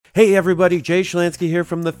Hey everybody, Jay Schlansky here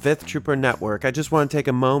from the Fifth Trooper Network. I just want to take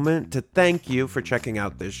a moment to thank you for checking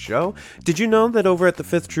out this show. Did you know that over at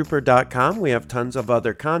thefifthtrooper.com we have tons of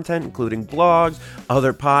other content, including blogs,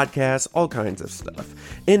 other podcasts, all kinds of stuff.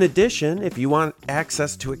 In addition, if you want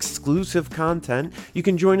access to exclusive content, you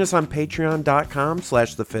can join us on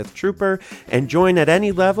patreon.com/thefifthtrooper and join at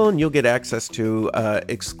any level and you'll get access to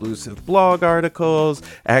exclusive blog articles,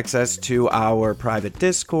 access to our private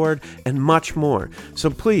Discord, and much more. So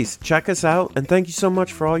please check us out, and thank you so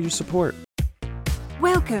much for all your support.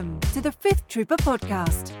 Welcome to the Fifth Trooper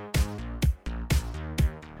Podcast.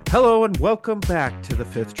 Hello, and welcome back to the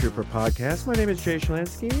Fifth Trooper Podcast. My name is Jay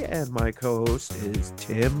Schlansky, and my co-host is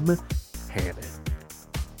Tim Hannon.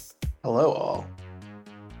 Hello, all.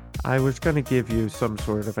 I was going to give you some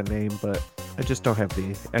sort of a name, but I just don't have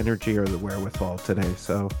the energy or the wherewithal today,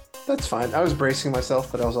 so... That's fine. I was bracing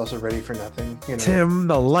myself, but I was also ready for nothing. You know. Tim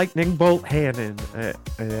the Lightning Bolt Hannon. I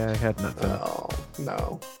had nothing. Oh,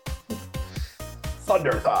 no.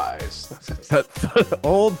 Thunder thighs.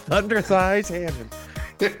 Old Thunder Thighs Hannon.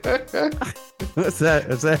 What's that?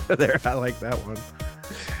 Is that there? I like that one.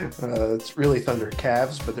 It's really Thunder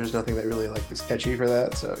Calves, but there's nothing that really is catchy for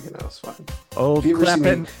that, so it's fine. Old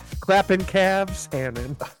clapping calves,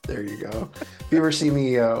 Hannon. There you go. If you ever see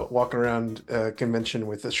me walking around a convention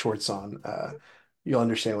with the shorts on, you'll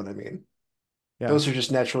understand what I mean. Yeah. Those are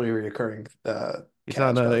just naturally reoccurring. He's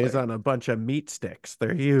calves, on a bunch of meat sticks.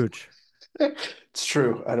 They're huge. It's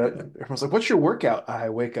true. Everyone's like, "What's your workout?" I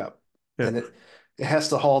wake up, Yeah. and it has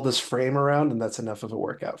to haul this frame around, and that's enough of a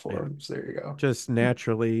workout for him. So there you go. Just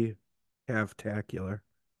naturally calf-tacular.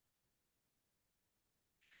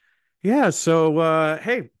 Yeah, so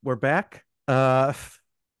hey, we're back. We're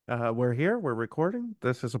here, we're recording.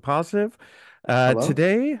 This is a positive. Hello?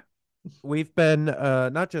 Today we've been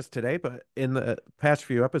not just today, but in the past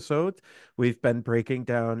few episodes, we've been breaking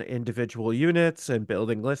down individual units and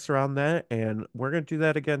building lists around that, and we're going to do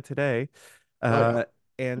that again today. Yeah.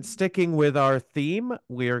 And sticking with our theme,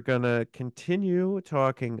 we are going to continue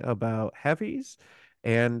talking about heavies.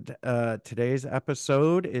 And today's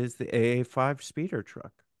episode is the A-A5 speeder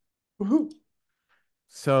truck. Woohoo.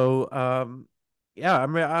 So, yeah,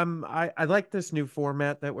 I like this new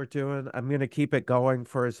format that we're doing. I'm gonna keep it going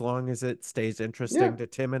for as long as it stays interesting Yeah. to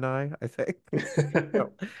Tim and I think.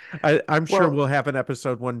 So, I'm sure Well, we'll have an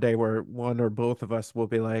episode one day where one or both of us will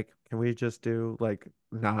be like, can we just do like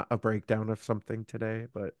not a breakdown of something today?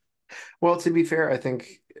 But well, to be fair, I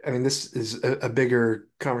mean, this is a bigger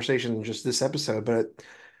conversation than just this episode, but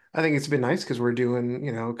I think it's been nice because we're doing,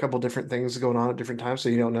 a couple different things going on at different times. So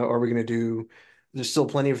you don't know, are we going to do, there's still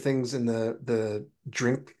plenty of things in the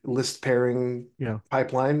drink list pairing yeah.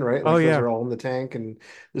 pipeline, right? Oh Like those yeah. are all in the tank, and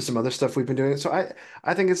there's some other stuff we've been doing. So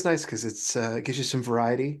I think it's nice because it gives you some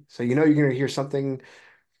variety. So you're going to hear something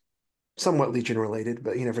somewhat Legion related,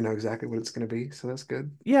 but you never know exactly what it's going to be. So that's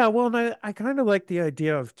good. Yeah, well, and I kind of like the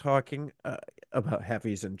idea of talking about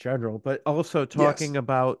heavies in general, but also talking Yes.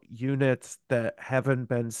 about units that haven't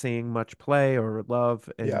been seeing much play or love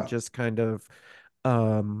and Yeah. just kind of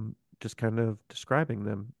describing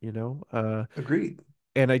them, you know? Agreed.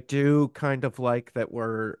 And I do kind of like that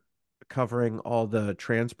we're covering all the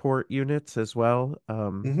transport units as well.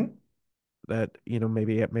 Hmm. That,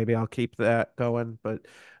 maybe I'll keep that going, but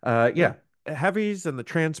Yeah. yeah, heavies and the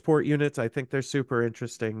transport units, I think they're super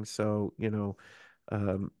interesting. So,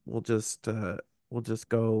 we'll just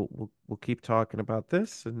go we'll keep talking about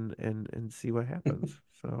this and see what happens.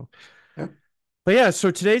 So, Yeah. but yeah,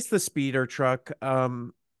 so today's the speeder truck.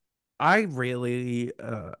 I really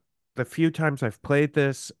the few times I've played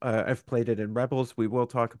this, I've played it in Rebels. We will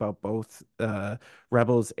talk about both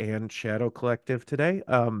Rebels and Shadow Collective today.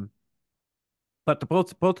 But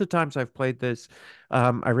both the times I've played this,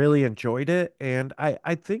 I really enjoyed it, and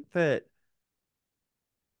I think that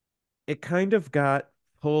it kind of got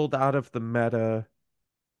pulled out of the meta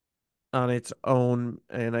on its own,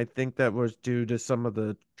 and I think that was due to some of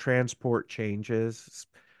the transport changes.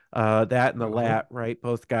 That and the Uh-huh. lat, right,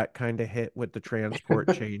 both got kind of hit with the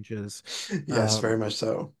transport changes. Yes, Um, very much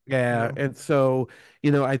so. yeah, Yeah. and so,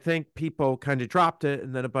 I think people kind of dropped it,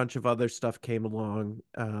 and then a bunch of other stuff came along.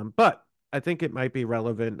 But I think it might be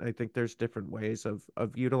relevant. I think there's different ways of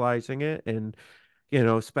utilizing it, and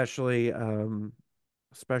especially in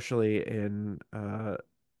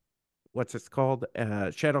what's it's called,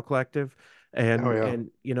 Shadow Collective, Oh yeah.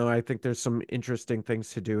 and I think there's some interesting things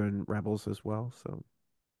to do in Rebels as well. So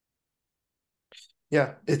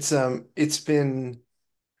Yeah. It's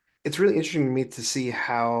really interesting to me to see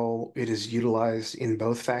how it is utilized in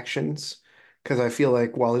both factions. Because I feel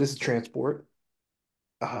like while it is a transport,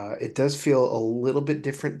 it does feel a little bit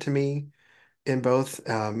different to me in both.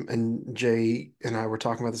 And Jay and I were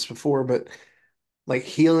talking about this before, but like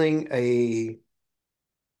healing a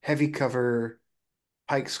heavy cover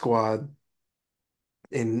pike squad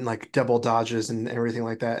in like double dodges and everything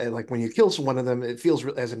like that. Like when you kill one of them, it feels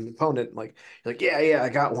as an opponent like you're like, yeah, yeah, I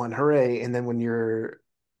got one, hooray! And then when your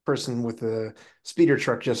person with the speeder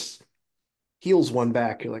truck just heals one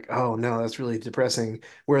back, you're like, oh no, that's really depressing.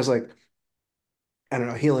 Whereas like I don't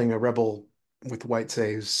know, healing a rebel with white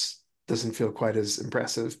saves doesn't feel quite as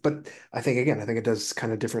impressive. But I think again, I think it does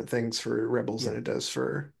kind of different things for rebels than Yeah. it does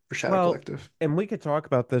for Shadow Well, Collective. and we could talk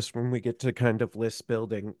about this when we get to kind of list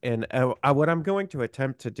building. And what I'm going to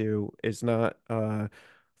attempt to do is not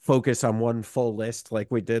focus on one full list like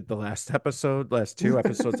we did the last episode, last two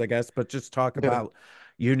episodes, I guess, but just talk Yeah, about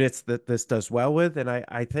units that this does well with. And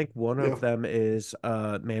I think one yeah. of them is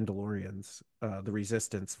Mandalorians, the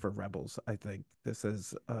resistance for rebels. I think this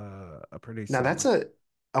is a pretty Now that's solid. a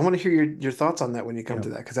I want to hear your thoughts on that when you come Yeah. to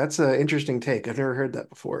that because that's an interesting take. I've never heard that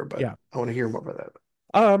before, but Yeah. I want to hear more about that.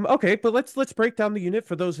 Okay, but let's break down the unit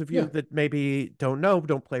for those of you Yeah, that maybe don't know,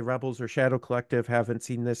 don't play Rebels or Shadow Collective, haven't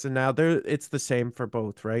seen this, and now there it's the same for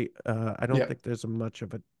both, right? I don't yeah. think there's a much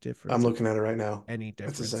of a I'm difference, if looking at it right now. any It's the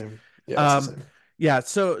difference. same. Yeah, it's the Um, same. yeah,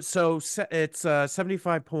 it's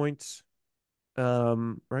 75 points.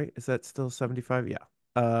 Right? Is that still 75?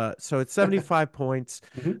 Yeah. So it's 75 points.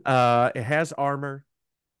 Hmm. It has armor,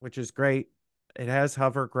 which is great. It has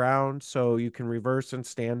hover ground, so you can reverse and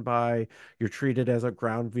stand by. You're treated as a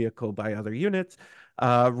ground vehicle by other units.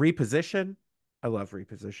 Reposition. I love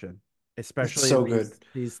reposition, It's especially in so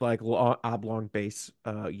these good. like long, oblong base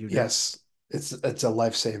units. Yes, it's a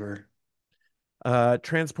lifesaver.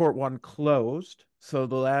 Transport one closed. So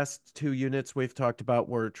the last two units we've talked about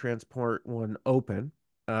were transport one open.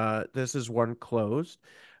 This is one closed,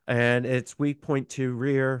 and it's weak point two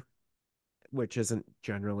rear, which isn't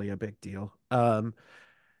generally a big deal.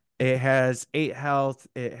 It has eight health.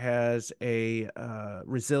 It has a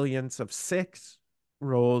resilience of six,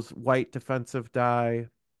 rolls white defensive die,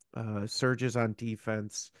 surges on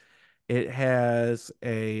defense. It has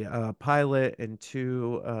a pilot and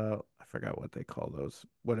two I forgot what they call those,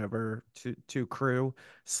 whatever, two crew Yep,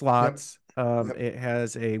 slots. yep. It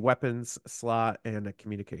has a weapons slot and a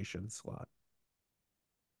communication slot.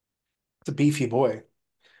 It's a beefy boy.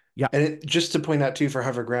 Yeah, And it just to point out too for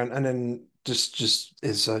hover ground, and then just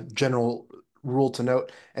is a general rule to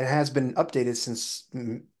note, and it has been updated since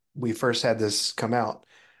we first had this come out.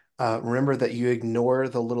 Remember that you ignore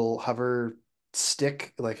the little hover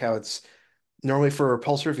stick, like how it's normally for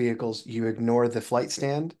repulsor vehicles, you ignore the flight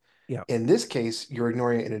stand. yeah. In this case, you're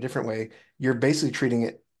ignoring it in a different way. You're basically treating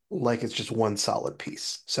it like it's just one solid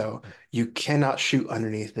piece. So Right. you cannot shoot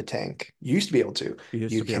underneath the tank. You used to be able to. You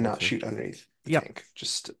used You to be able cannot to. shoot underneath the Yep. tank,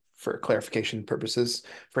 just for clarification purposes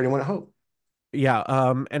for anyone at home. Yeah,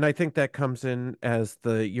 and I think that comes in as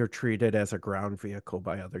the you're treated as a ground vehicle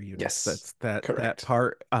by other units. Yes, That's that correct.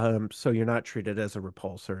 part. So you're not treated as a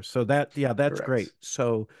repulsor. So that yeah, that's great. Correct.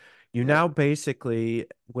 So you Yeah. now basically,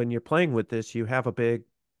 when you're playing with this, you have a big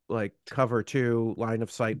like cover two line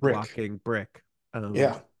of sight Brick. blocking brick, um,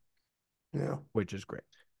 Yeah. Yeah. which is great.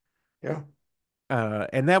 Yeah.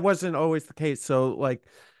 And that wasn't always the case. So like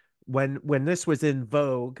when this was in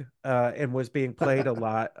vogue and was being played a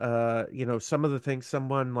lot, some of the things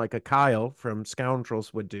someone like a Kyle from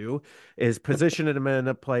Scoundrels would do is position him in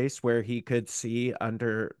a place where he could see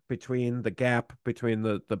under between the gap between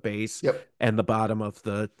the base Yep. and the bottom of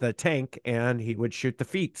the tank, and he would shoot the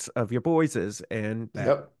feet of your boyses, and that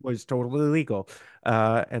Yep. was totally legal.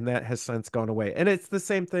 And that has since gone away. And it's the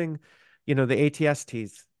same thing, the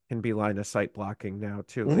ATSTs can be line of sight blocking now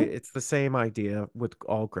too. Hmm. It's the same idea with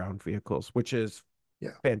all ground vehicles, which is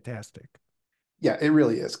Yeah. fantastic. Yeah, it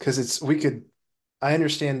really is. Because I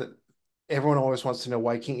understand that everyone always wants to know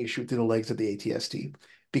why can't you shoot through the legs of the ATST?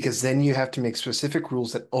 Because then you have to make specific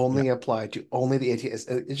rules that Yeah, only apply to only the ATST.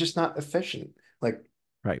 It's just not efficient. Like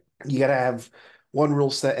right. you got to have one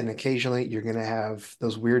rule set, and occasionally you're going to have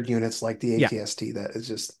those weird units like the Yeah, ATST that is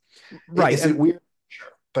just right. is it And weird? Sure.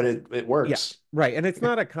 But it yeah, works. right. And it's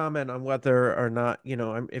not a comment on whether or not,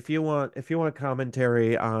 if you want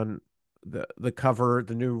commentary on the cover,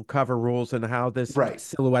 the new cover rules and how this Right.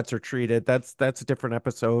 silhouettes are treated, that's a different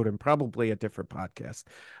episode and probably a different podcast.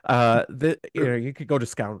 True. You could go to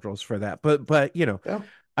Scoundrels for that. But Yeah.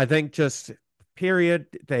 I think just period,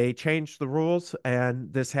 they changed the rules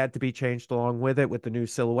and this had to be changed along with it with the new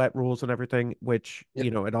silhouette rules and everything, which, Yep.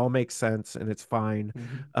 it all makes sense and it's fine.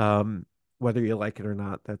 Mhm. Um, whether you like it or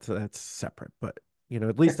not, that's separate. But,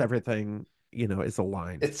 at least everything, is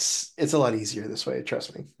aligned. It's a lot easier this way,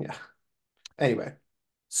 trust me. Yeah. Anyway.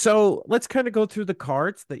 So let's kind of go through the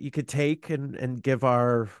cards that you could take and give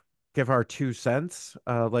our 2 cents,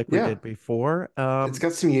 like we Yeah, did before. it's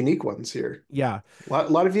got some unique ones here. Yeah, A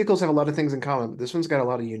lot of vehicles have a lot of things in common, but this one's got a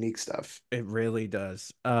lot of unique stuff. it really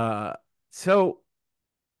does. So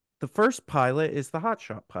the first pilot is the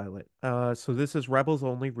hotshot pilot. So this is Rebels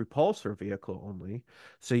only, repulsor vehicle only.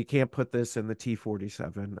 So you can't put this in the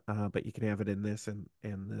T-47, but you can have it in this and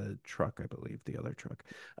the truck, I believe, the other truck.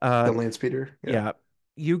 The Uh, land speeder. Yeah. yeah,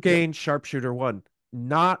 you Yep. gain sharpshooter one.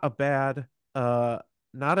 Not a bad, uh,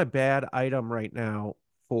 not a bad item right now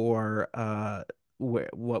for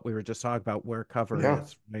what we were just talking about, where cover Yeah.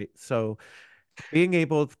 is, right? So being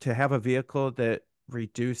able to have a vehicle that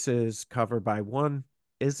reduces cover by one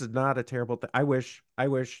is not a terrible thing. I wish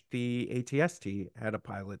the ATST had a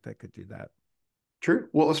pilot that could do that. True.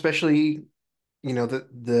 Well, especially,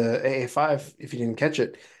 the AA5, if you didn't catch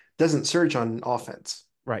it, doesn't surge on offense.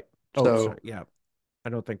 Right. Oh, sorry. So Yeah. I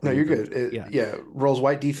don't think no, we you're even, good. yeah. Yeah, rolls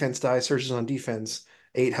white defense die, surges on defense,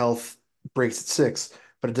 8 health, breaks at 6,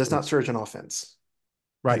 but it does Yep. not surge on offense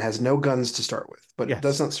and Right. has no guns to start with, but it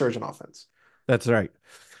does Yes. not surge on offense. That's right.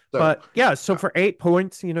 So, But yeah, so uh, for 8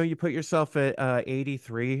 points, you put yourself at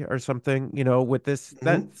 83 or something, with this, mhm,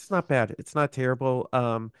 that's not bad. It's not terrible.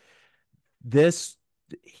 This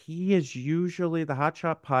he is usually the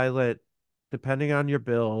hotshot pilot, depending on your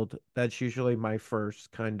build. That's usually my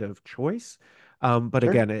first kind of choice. But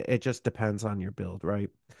sure. again, it just depends on your build, right?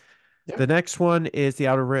 Yeah. The next one is the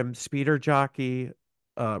Outer Rim Speeder Jockey,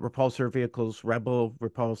 repulsor vehicles, Rebel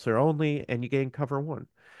repulsor only, and you gain cover one.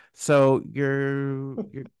 So you're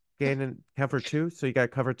gaining cover two. So you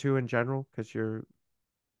got cover two in general because or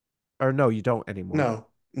no, you don't anymore. No,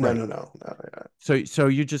 no, Right. no, no, no. Yeah. So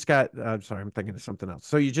you just got, I'm sorry, I'm thinking of something else.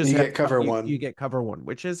 So you just You have get cover you one. get cover one,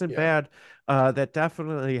 which isn't Yeah. bad. That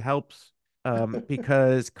definitely helps,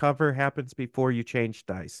 because cover happens before you change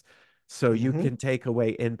dice. So you Hmm. can take away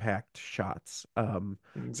impact shots.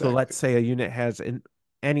 So let's Exactly. say a unit has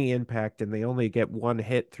any impact and they only get one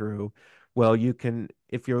hit through. Well, you can,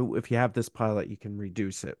 if you have this pilot, you can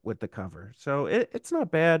reduce it with the cover. So it's not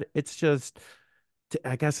bad. It's just,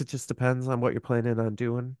 I guess it just depends on what you're planning on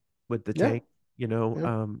doing with the Yeah. tank.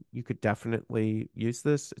 Yeah. You could definitely use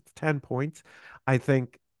this. It's 10 points. I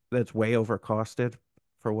think that's way overcosted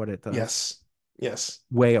for what it does. Yes. Yes.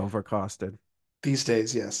 Way overcosted. These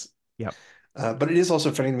days, yes. Yep. But it is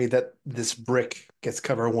also funny to me that this brick gets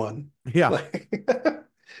cover one. Yeah. Like,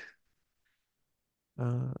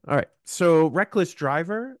 All right. So reckless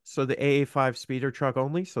driver. So the AA5 speeder truck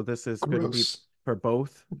only. So this is going to be gross. for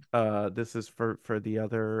both. This is for the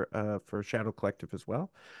other, for Shadow Collective as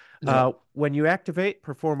well. Yeah. When you activate,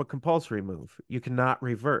 perform a compulsory move. You cannot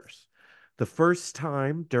reverse. The first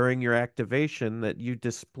time during your activation that you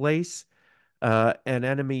displace an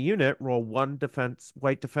enemy unit, roll one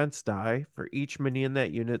white defense die for each minion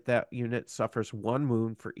that unit. That unit suffers one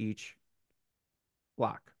wound for each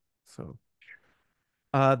block. So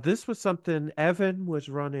this was something Evan was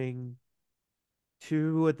running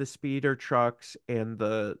two of the speeder trucks and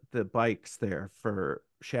the bikes there for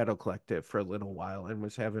Shadow Collective for a little while and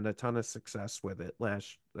was having a ton of success with it I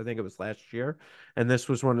think it was last year. And this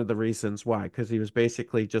was one of the reasons why, because he was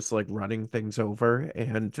basically just like running things over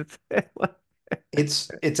and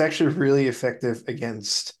It's actually really effective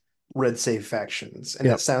against red save factions. And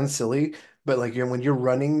it yep, sounds silly, but like when you're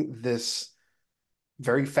running this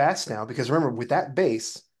very fast now, because remember with that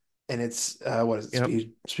base, and it's what is it, yep,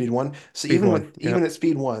 speed one. So speed one, even yep, at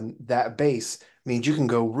speed one, that base means you can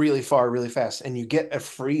go really far, really fast, and you get a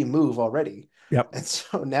free move already. yep, And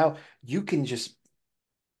so now you can just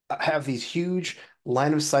have these huge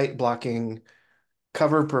line of sight blocking,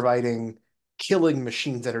 cover providing, killing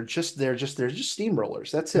machines that are just they're just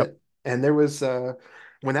steamrollers. That's yep, it. And there was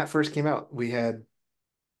when that first came out, we had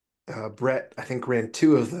Brett, I think, ran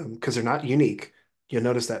two of them because they're not unique. You'll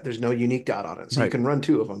notice that there's no unique dot on it, so you right, can run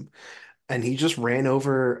two of them. And he just ran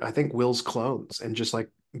over, I think, Will's clones and just like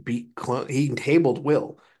beat clone. He tabled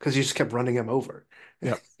Will because he just kept running him over.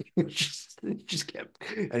 yep. He just kept,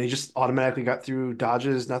 and he just automatically got through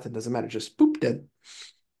dodges. Nothing doesn't matter. Just boop dead.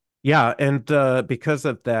 Yeah, and because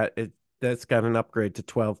of that, that's got an upgrade to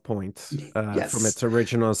 12 points from Yes, its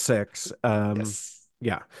original six. yes.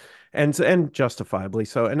 Yeah. And justifiably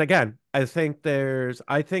so. And again, I think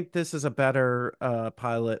this is a better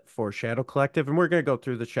pilot for Shadow Collective, and we're gonna go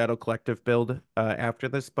through the Shadow Collective build after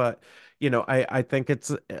this, but I think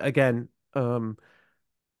it's again,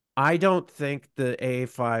 I don't think the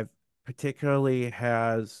A5 particularly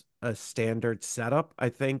has a standard setup. I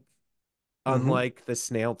think Hmm. unlike the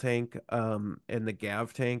snail tank and the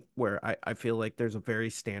gav tank where I feel like there's a very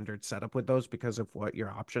standard setup with those because of what your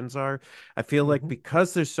options are. I feel like Hmm.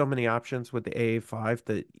 because there's so many options with the AA5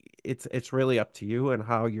 that it's really up to you and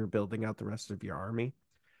how you're building out the rest of your army.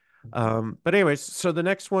 But anyways, so the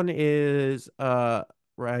next one is Ryder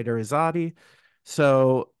Izadi.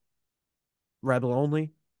 So rebel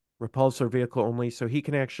only, repulsor vehicle only, so he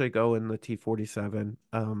can actually go in the T-47.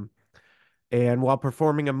 And while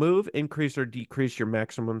performing a move, increase or decrease your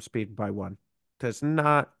maximum speed by one. Does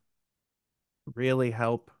not really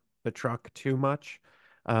help the truck too much.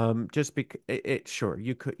 Just because sure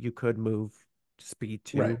you could move speed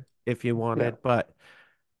Right. two if you Yeah. wanted, but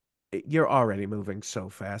you're already moving so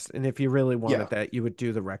fast. And if you really wanted Yeah. that, you would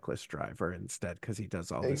do the reckless driver instead because he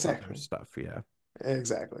does all this other Exactly. stuff. Yeah.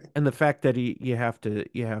 Exactly. And the fact that you have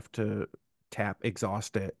to tap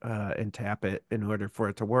exhaust it and tap it in order for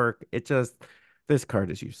it to work, it just this card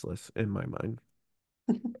is useless in my mind.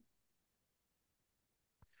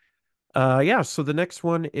 Yeah, so the next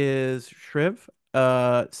one is Shriv.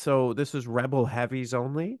 So this is Rebel Heavies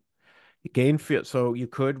only. You gain field, so you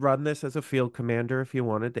could run this as a field commander if you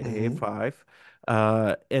wanted the Hmm. AA5.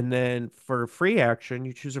 And then for free action,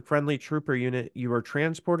 you choose a friendly trooper unit you are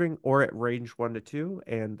transporting or at range 1 to 2,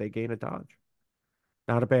 and they gain a dodge.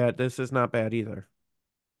 Not a bad, this is not bad either.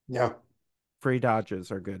 Yeah. Free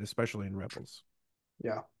dodges are good, especially in Rebels.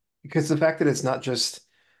 Yeah. Because the fact that it's not just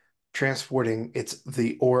transporting, it's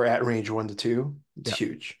the or at range 1 to 2. It's Yeah,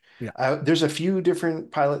 huge. yeah, There's a few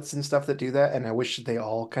different pilots and stuff that do that, and I wish they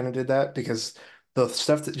all kind of did that because the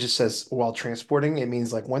stuff that just says while transporting, it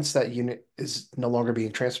means like once that unit is no longer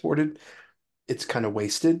being transported, it's kind of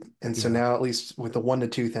wasted. And so yeah, now, at least with the 1 to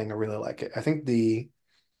 2 thing, I really like it. I think the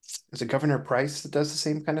is it Governor Price that does the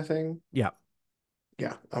same kind of thing? yeah.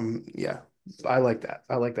 Yeah. Yeah. I like that.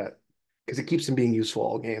 I like that because it keeps him being useful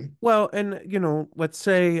all game. Well, and let's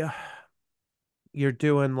say you're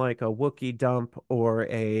doing like a Wookiee dump or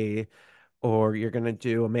you're gonna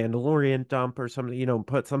do a Mandalorian dump or something,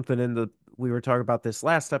 put something in the we were talking about this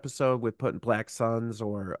last episode with putting Black Suns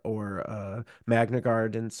or Magna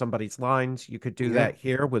Guard in somebody's lines. You could do Yeah. that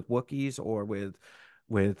here with Wookiees or with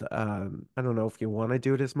I don't know if you want to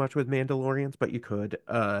do it as much with Mandalorians, but you could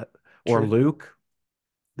or True. Luke,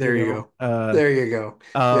 you There you know. go. There you go.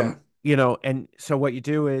 Yeah. And so what you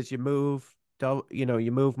do is you move, you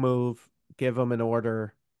move, give them an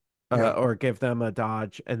order, Yeah. or give them a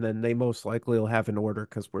dodge, and then they most likely will have an order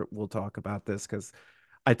because we'll talk about this because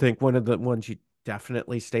I think one of the ones you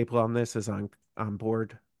definitely staple on this is on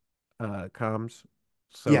board comms.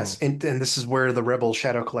 Yes. So And this is where the Rebel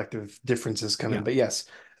Shadow Collective differences come in. yeah, But yes,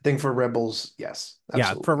 I think for Rebels, yes, yeah, for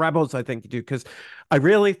absolutely. Rebels I think you do because I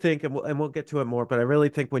really think, and we'll get to it more, but I really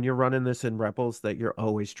think when you're running this in Rebels that you're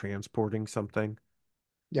always transporting something.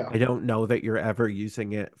 Yeah. I don't know that you're ever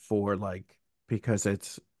using it for like because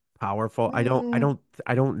it's powerful. Mm,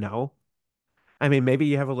 I don't know. I mean, maybe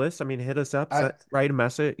you have a list. I mean, hit us up, I write a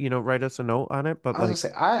message, write us a note on it. But I was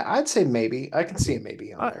gonna like, say I'd say maybe. I can see a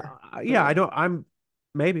maybe on there. But yeah, I don't.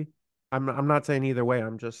 Maybe. I'm not saying either way.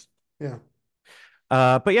 I'm just. yeah.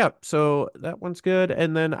 But yeah. So that one's good.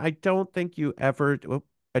 And then I don't think you ever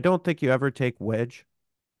take Wedge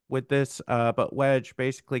with this. But Wedge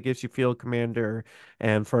basically gives you field commander,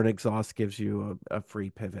 and for an exhaust gives you a free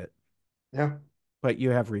pivot. Yeah. But you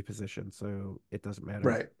have reposition, so it doesn't matter.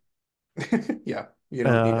 Right. Yeah. You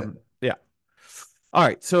don't need it. Yeah. All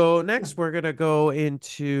right. So Yeah. next we're gonna go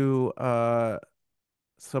into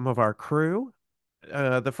some of our crew.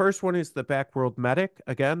 The first one is the Backworld Medic.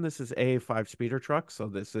 Again, this is A-A5 speeder truck, so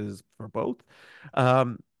this is for both.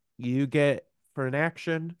 Um, you get for an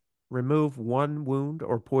action, remove one wound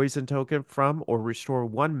or poison token from or restore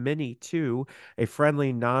one mini to a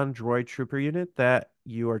friendly non-droid trooper unit that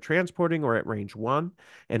you are transporting or at range one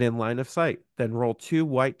and in line of sight. Then roll two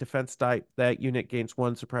white defense die. That unit gains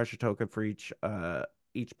one suppressor token for each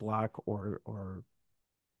block or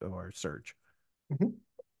surge. Mhm.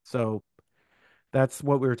 So that's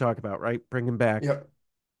what we were talking about, right? Bringing back, Yep.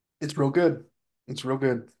 It's real good. It's real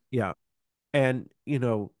good. yeah. And,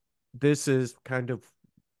 this is kind of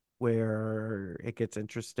where it gets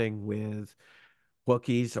interesting with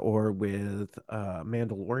Wookiees or with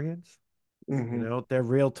Mandalorians. Hmm. They're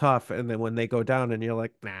real tough. And then when they go down and you're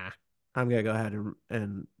like, nah, I'm gonna go ahead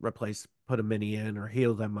and put a mini in or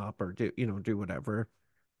heal them up or do whatever.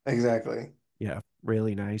 Exactly. Yeah,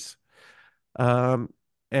 really nice. Um,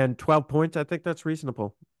 and 12 points, I think that's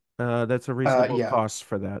reasonable. That's a reasonable Yeah. cost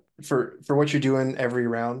for that. For what you're doing every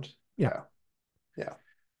round. Yeah. Yeah. Yeah.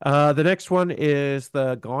 The next one is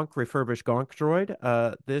the Gonk refurbished Gonk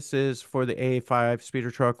droid. This is for the A-A5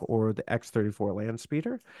 speeder truck or the X-34 land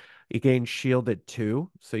speeder. You gain shielded two,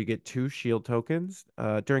 so you get two shield tokens.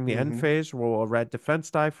 During the end Hmm. phase, roll a red defense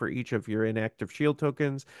die for each of your inactive shield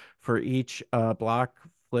tokens. For each block,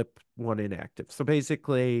 flip one inactive. So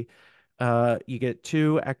basically, you get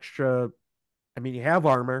two extra. I mean, you have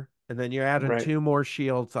armor, and then you're adding Right. two more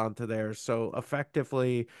shields onto there. So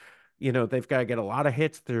effectively, they've got to get a lot of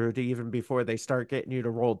hits through to even before they start getting you to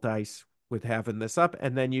roll dice with having this up,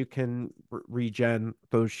 and then you can regen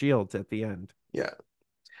those shields at the end. Yeah.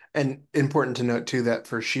 And important to note too that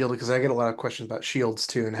for shield, because I get a lot of questions about shields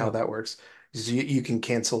too and how Yep. that works, is you can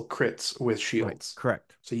cancel crits with Right. shields.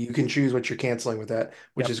 Correct. So you can choose what you're canceling with that,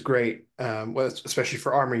 which Yep. is great, well, especially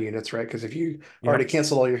for armor units, right? Because if you already Yep.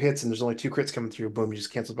 canceled all your hits and there's only two crits coming through, boom, you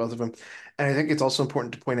just cancel both of them. And I think it's also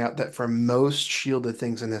important to point out that for most shielded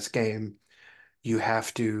things in this game, you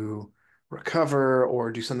have to recover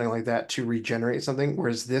or do something like that to regenerate something.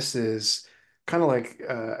 Whereas this is kind of like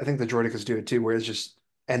I think the Droidekas do it too, where it's just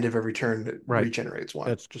end of every turn it Right. regenerates one.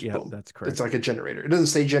 That's Just yeah, boom. that's It's correct. like a generator. It doesn't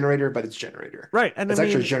say generator, but it's generator. Right. And I It's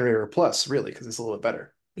actually a mean, generator plus, really, because it's a little bit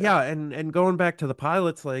better. Yeah. yeah, and going back to the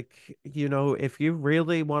pilots, like, if you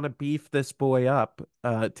really want to beef this boy up,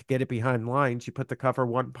 to get it behind lines, you put the cover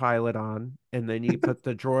one pilot on, and then you put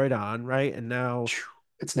the droid on, right? And now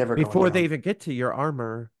It's never going before they down. even get to your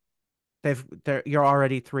armor, you're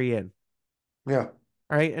already three in. Yeah.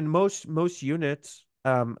 Right. And most units,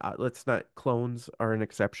 let's not, clones are an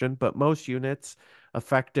exception, but most units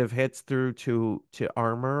effective hits through to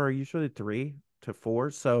armor are usually three to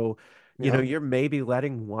four. So, Yeah. you're maybe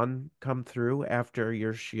letting one come through after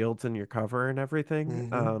your shields and your cover and everything.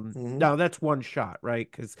 Hmm. Hmm. Now that's one shot, right?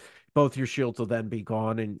 Because both your shields will then be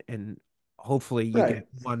gone, and hopefully you get Right.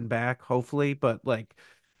 one back, hopefully, but like,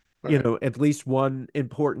 Right. at least one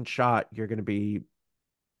important shot, you're going to be,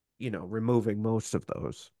 removing most of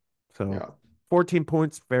those. So Yeah. 14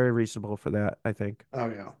 points, very reasonable for that, I think. Oh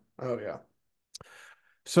yeah. Oh yeah.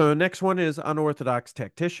 So next one is Unorthodox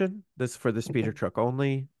Tactician. This is for the speeder truck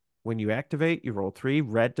only. When you activate, you roll three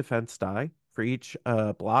red defense die. For each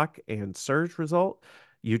block and surge result,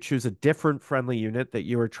 you choose a different friendly unit that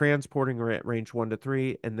you are transporting or at range 1 to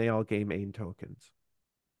 3, and they all gain aim tokens.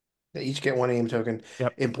 They each get one aim token.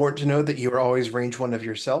 Yep, Important to note that you are always range one of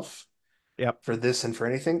yourself yep, for this and for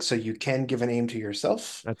anything. So you can give an aim to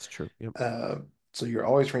yourself. that's true. Yep, Uh, so you're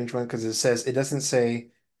always range one because it doesn't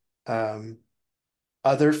say um,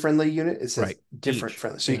 other friendly unit. It right. says different Each.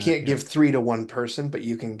 friendly. So you Yeah, can't yeah. give three to one person, but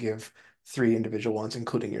you can give three individual ones,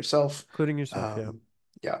 including yourself. Including yourself. Yeah, Um,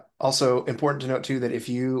 yeah. Also important to note too that if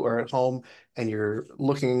you are at home and you're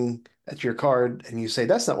looking at your card and you say,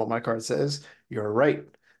 that's not what my card says, you're right.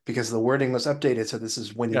 Because the wording was updated. So this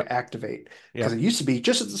is when you yep, activate. Because yep. it used to be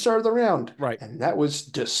just at the start of the round. Right. And that was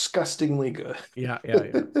disgustingly good. Yeah, yeah,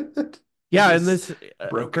 yeah. It Yeah, and was this,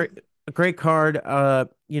 broken. a great card.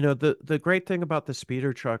 The great thing about the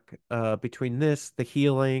speeder truck, between this, the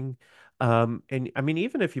healing, and I mean,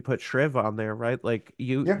 even if you put Shriv on there, right? Like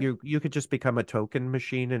Yeah. you could just become a token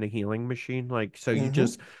machine and a healing machine. Like, so you Hmm.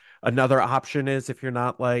 just, another option is, if you're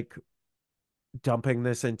not like dumping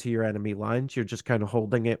this into your enemy lines, you're just kind of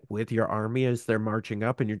holding it with your army as they're marching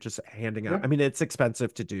up, and you're just handing out. Yeah. I mean, it's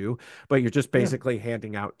expensive to do, but you're just Yeah. basically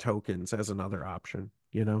handing out tokens as another option,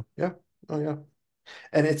 you know? Yeah. Oh, yeah.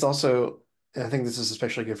 And it's also, and I think this is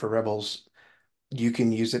especially good for rebels. You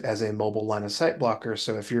can use it as a mobile line of sight blocker.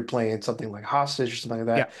 So if you're playing something like hostage or something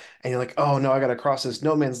like Yeah, that, and you're like, oh no, I got to cross this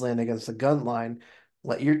no man's land against the gun line,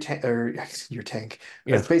 let your tank or your tank,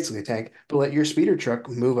 yeah, it's basically a tank, but let your speeder truck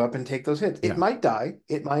move up and take those hits. It yeah, might die,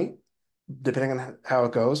 it might, depending on how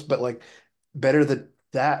it goes, but like better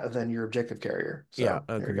that than your objective carrier. yeah, So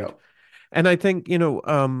there you agreed. go. And I think,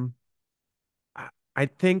 I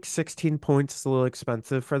think 16 points is a little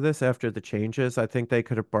expensive for this after the changes. I think they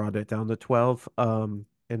could have brought it down to 12, and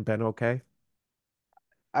been okay.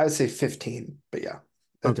 I would say 15, but yeah.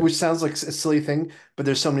 Okay. Which sounds like a silly thing, but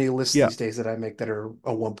there's so many lists Yeah. these days that I make that are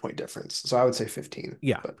a 1 point difference. So I would say 15,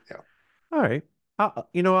 Yeah. but yeah. All right.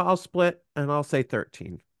 I'll split and I'll say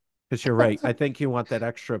 13, because you're right. I think you want that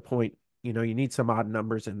extra point. You need some odd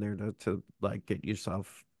numbers in there to like get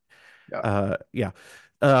yourself. Yeah. Yeah.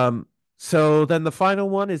 Um, so then the final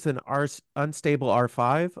one is an unstable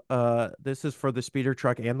R5. This is for the speeder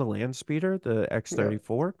truck and the land speeder, the Yeah.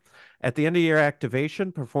 X-34. At the end of your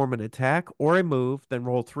activation, perform an attack or a move, then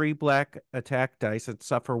roll three black attack dice and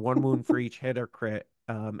suffer one wound for each hit or crit.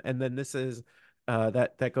 And then this is,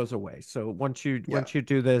 that goes away. So once you Yeah.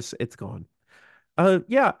 do this, it's gone.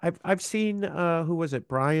 Yeah, I've seen, who was it?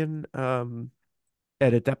 Brian,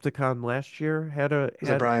 at Adepticon last year Was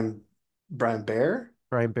it had Brian Bear?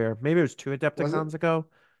 Brian Bear. Maybe it was two Was it? Adepticons ago.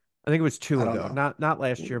 I think it was two I don't ago. know. Not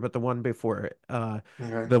last year, but the one before it.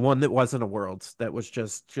 Okay. The one that wasn't a Worlds. That was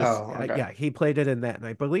just Oh, okay. yeah. He played it in that, and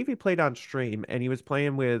I believe he played on stream, and he was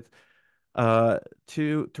playing with uh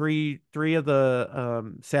three of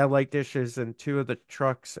the satellite dishes and two of the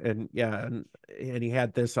trucks, and yeah, and he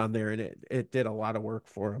had this on there, and it did a lot of work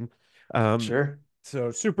for him. Um, Sure.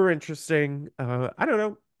 so super interesting. I don't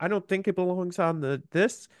know. I don't think it belongs on the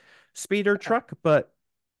this speeder Uh, truck, but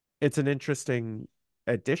it's an interesting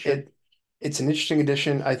addition. It it's an interesting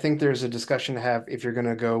addition. I think there's a discussion to have if you're going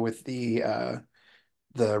to go with the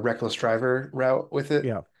reckless driver route with it,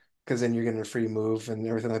 Yeah, because then you're getting a free move and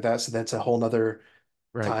everything like that. So that's a whole nother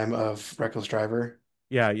right. time of reckless driver.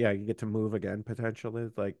 Yeah, yeah, you get to move again potentially.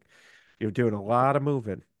 Like you're doing a lot of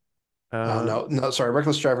moving. No, no, sorry.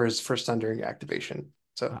 Reckless driver is first time during activation.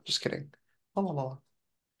 Uh, So just kidding. La, la, la.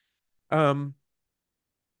 um,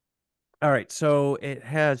 all right, so it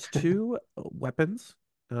has two weapons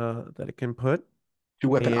that it can put Two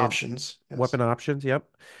weapon and options. Yes. weapon options. Yep.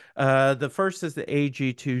 The first is the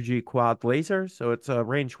AG2G quad laser. So it's a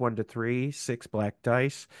range 1 to 3, 6 black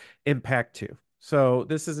dice, impact 2. So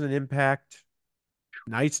this is an impact,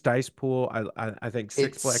 nice dice pool. I think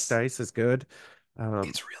 6 black It's dice is good. Um,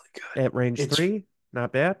 it's really good. at range It's 3,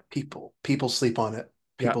 not bad. people sleep on it.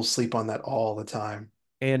 Yeah. People sleep on that all the time.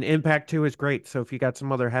 And impact 2 is great. So if you got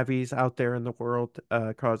some other heavies out there in the world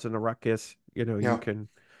causing a ruckus, you Yeah. can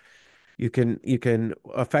you can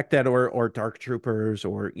affect that, or dark troopers,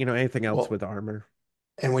 or anything else Well, with armor.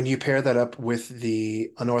 and when you pair that up with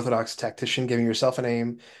the unorthodox tactician giving yourself an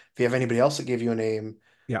aim, if you have anybody else that give you an aim,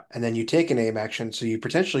 Yeah, and then you take an aim action, so you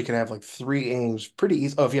potentially can have like three aims pretty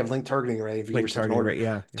easy. Oh, if you have link targeting already, if you give link yourself an targeting, right? order,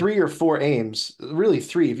 Yeah, yeah. 3 or 4 aims, really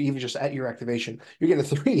three, if you even just at your activation, you're getting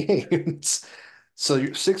 3 aims. So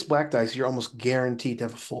you're 6 black dice, you're almost guaranteed to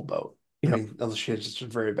have a full boat. I Yep. mean, unless you have just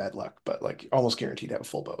very bad luck, but like you're almost guaranteed to have a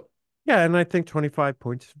full boat. Yeah, and I think 25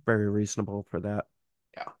 points is very reasonable for that.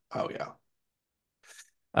 Yeah. Oh yeah.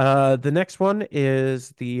 The next one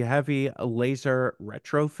is the heavy laser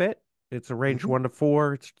retrofit. It's a range Hmm. 1 to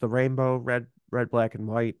 4. It's the rainbow, red, black, and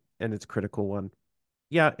white, and it's critical one.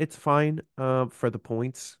 Yeah, it's fine for the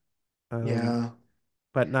points. Um, Yeah.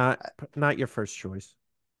 but not your first choice.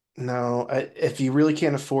 No, if you really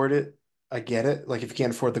can't afford it, I get it. Like if you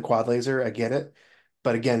can't afford the quad laser, I get it.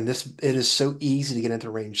 But again, it is so easy to get into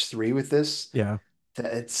range three with this Yeah.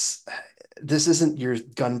 that this isn't your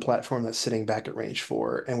gun platform that's sitting back at range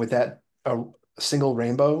four. And with that a single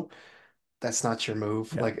rainbow, that's not your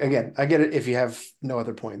move. Yeah. Like again, I get it if you have no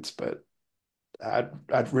other points, but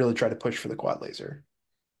I'd really try to push for the quad laser.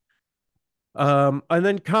 And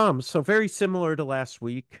then comms. So very similar to last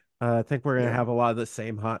week. I think we're gonna Yeah, have a lot of the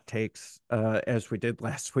same hot takes as we did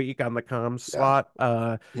last week on the comms yeah, slot.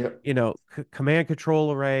 yep, Command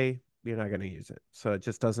control array, you're not gonna use it, so it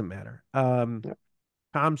just doesn't matter. yep.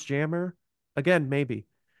 Comms jammer, again, maybe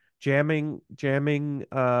jamming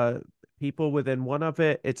people within one of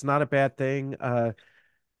it. It's not a bad thing.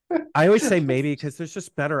 I always say maybe because there's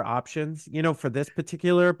just better options, for this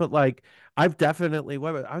particular. But like, I've definitely,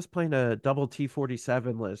 I was playing a double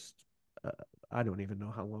T47 list. Uh, I don't even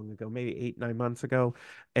know how long ago, maybe 8, 9 months ago,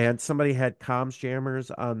 and somebody had comms jammers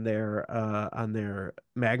on their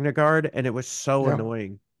Magna Guard, and it was so Yeah.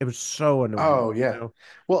 annoying. It was so annoying, Oh yeah.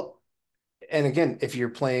 Well, and again, if you're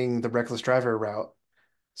playing the reckless driver route.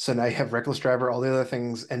 So now you have Reckless Driver, all the other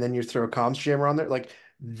things, and then you throw a comms jammer on there. Like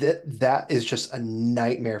that is just a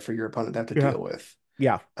nightmare for your opponent to have to Yeah, deal with.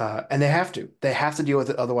 yeah, And they have to. They have to deal with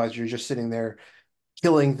it. Otherwise, you're just sitting there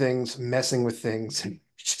killing things, messing with things, and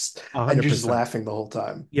a and hundred you're just percent. laughing the whole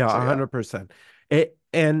time. Yeah, So a yeah. hundred percent. It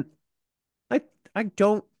and I I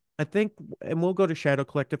don't I think, and we'll go to Shadow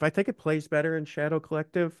Collective. I think it plays better in Shadow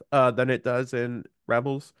Collective than it does in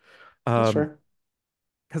Rebels. That's Um, fair.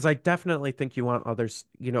 because I definitely think you want others,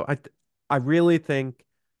 I really think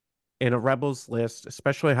in a Rebels list,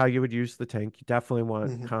 especially how you would use the tank, you definitely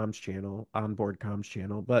want Hmm. comms channel, onboard comms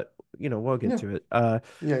channel, but we'll get Yeah. to it.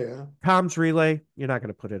 Yeah. Yeah. Comms relay, you're not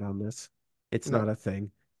gonna put it on this. It's not No. a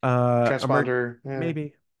thing. Emerg Transponder. Yeah.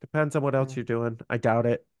 maybe. Depends on what else Yeah. you're doing. I doubt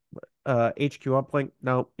it. HQ uplink,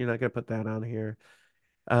 no, you're not gonna put that on here.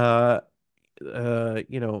 Uh,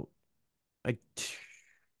 you know, I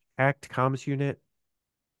act comms unit.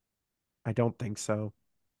 I don't think so.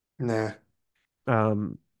 Nah.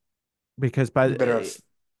 Um, because by You're better off.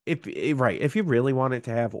 right, if you really want it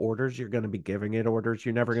to have orders, you're going to be giving it orders.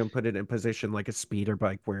 You're never going to put it in position like a speeder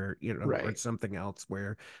bike where, or Right. something else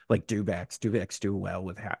where like duvaks do well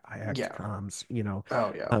with hacked Yeah. comms.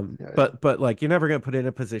 Oh yeah. Yeah, yeah. But like you're never going to put it in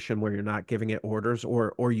a position where you're not giving it orders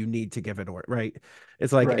or you need to give it order, right?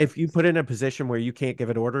 It's like Right. if you put it in a position where you can't give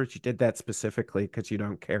it orders, you did that specifically because you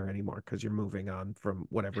don't care anymore because you're moving on from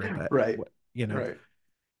whatever that Right. what you know. Right.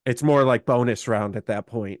 It's more like bonus round at that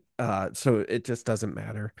point. So it just doesn't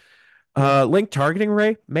matter. Yeah. Link targeting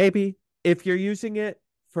array, maybe. If you're using it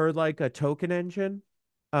for like a token engine,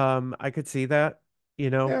 I could see that, you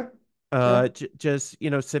know. Yeah. Yeah. Just,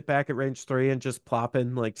 sit back at range 3 and just plop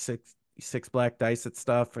in like six black dice at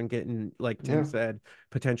stuff and getting like Tim Yeah. said,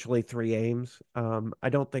 potentially 3 aims. I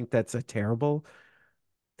don't think that's a terrible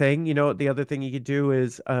thing. The other thing you could do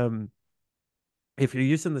is if you're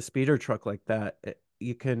using the speeder truck like that,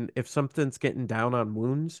 you can, if something's getting down on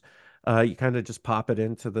wounds, you kind of just pop it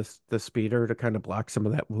into the speeder to kind of block some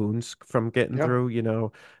of that wounds from getting Yeah. through.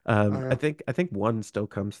 Oh I yeah. think one still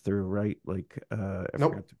comes through, right? Like I forgot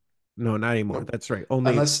Nope. to, no, not anymore. Nope. That's right.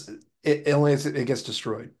 Only Unless it only if it gets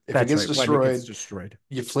destroyed. If it that's gets right. When it gets destroyed, destroyed.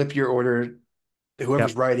 you flip your order.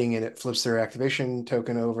 Whoever's Yep. writing in it flips their activation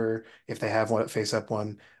token over if they have one face up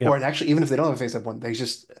one. Or Yep. and actually, even if they don't have a face up one, they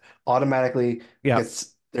just automatically Yep.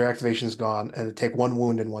 gets their activation is gone and they take one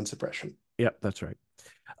wound and one suppression. Yep. That's right.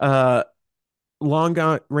 Uh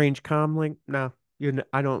range comm link. No,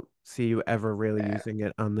 I don't see you ever really Nah, using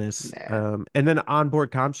it on this. nah. And then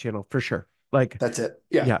onboard comms channel for sure. Like, That's it.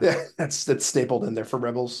 Yeah. yeah, Yeah. That's stapled in there for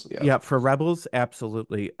rebels. Yeah. yeah, for rebels,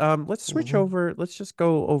 absolutely. Let's switch Hmm. over. Let's just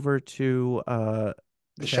go over to The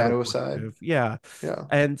Shadow shadow side. Worship. Yeah. Yeah.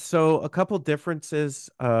 And so a couple differences,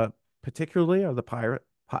 particularly are the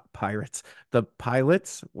pirates, the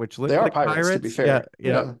pilots, which They look are like pirates, to be pirates. Yeah, fair.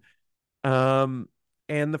 yeah. Yeah. Um,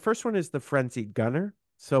 and the first one is the Frenzied Gunner.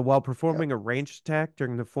 So while Yeah. performing a ranged attack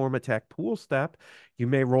during the form attack pool step, you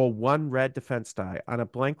may roll one red defense die. On a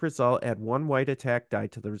blank result, add one white attack die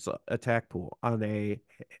to the attack pool. On a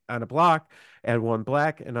block, add one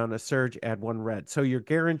black, and on a surge, add one red. So you're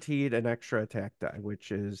guaranteed an extra attack die,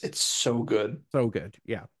 which is It's so good. so good.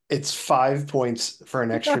 Yeah. It's 5 points for an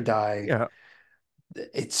Yeah. extra die. Yeah.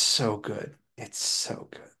 It's so good. It's so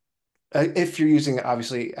good. If you're using it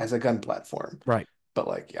obviously as a gun platform, Right. but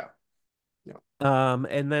like, yeah, yeah.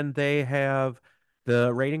 And then they have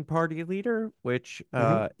the raiding party leader, which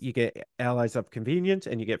Hmm. you get allies of convenience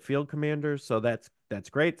and you get field commanders. So that's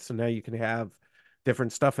great. So now you can have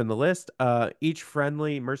different stuff in the list. Each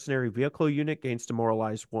friendly mercenary vehicle unit gains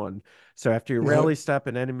demoralize 1. So after you rally Yep. step,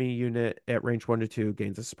 an enemy unit at range 1 to 2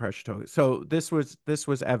 gains a suppression token. So this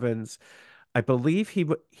was Evans. I believe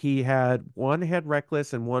he had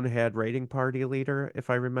reckless and one had raiding party leader, if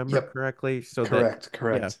I remember Yep. correctly. So that Correct. yeah.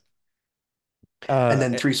 Correct. And Uh,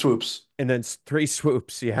 then 3 swoops. and then 3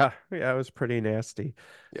 swoops. Yeah, yeah, it was pretty nasty.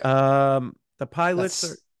 Yeah. The pilots are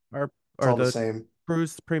That's are it's are all the the same.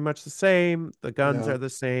 crews pretty much the same. The guns Yeah. are the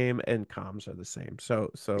same, and comms are the same.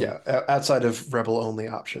 So Yeah. Outside of rebel only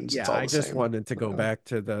options, it's yeah, all I the just same. wanted to go Yeah. back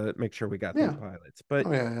to the make sure we got through Yeah. pilots. But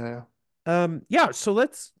Oh yeah. Yeah. Yeah. yeah, so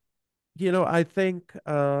let's I think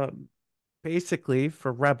basically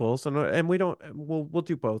for rebels and we don't we'll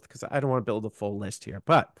do both because I don't want to build a full list here,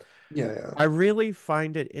 but Yeah. Yeah. I really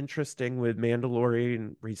find it interesting with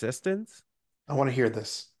Mandalorian Resistance. I want to hear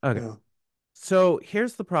this. Okay. Yeah. So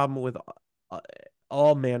here's the problem with uh,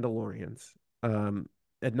 all Mandalorians, um,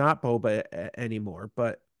 and not Boba anymore,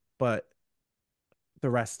 but the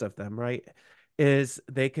rest of them, right? Is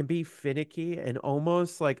they can be finicky and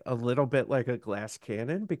almost like a little bit like a glass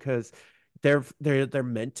cannon because they're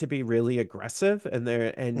meant to be really aggressive and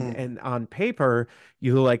they're Mm. and on paper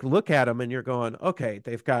you like look at them and you're going, okay,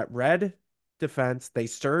 they've got red defense, they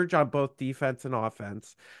surge on both defense and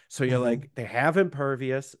offense. So you're Hmm. like, they have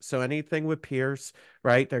impervious, so anything with Pierce,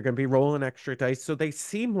 right? They're gonna be rolling extra dice, so they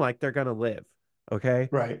seem like they're gonna live. Okay.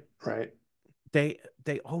 Right. Right. They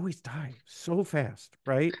always die so fast,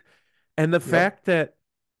 right? And the Yep. fact that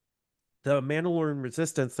the Mandalorian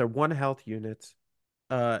Resistance, they're one health units,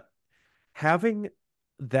 uh, having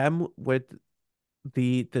them with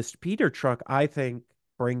the speeder truck, I think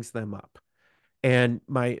brings them up. And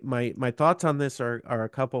my thoughts on this are a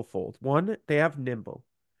couple fold. One, they have nimble.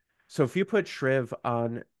 So if you put Shriv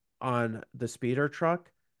on the speeder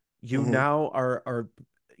truck, you Hmm. now are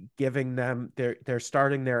giving them they're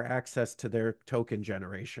starting their access to their token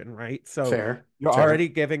generation, right? So Fair. you're already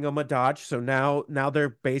Fair. giving them a dodge. So now they're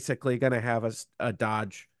basically going to have a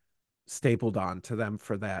dodge stapled on to them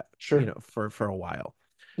for that, Sure. for a while,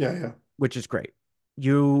 Yeah. Yeah. which is great.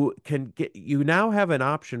 You now have an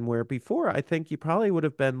option where before I think you probably would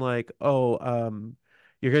have been like, oh,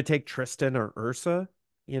 you're going to take Tristan or Ursa,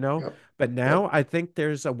 you know. Yep. But now Yep. I think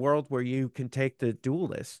there's a world where you can take the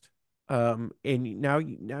duelist. And now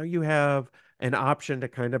you have an option to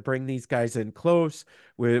kind of bring these guys in close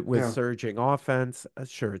with Yeah. surging offense.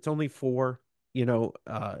 Sure, it's only four,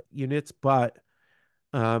 units, but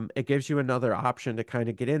it gives you another option to kind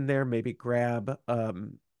of get in there, maybe grab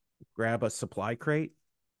a supply crate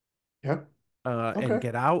Yep. and Okay.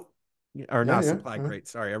 get out, or Yeah. not Yeah. supply Yeah. crate,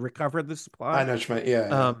 sorry, I recover the I supply, know what you meant. Yeah.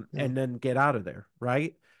 Yeah. Yeah. and then get out of there,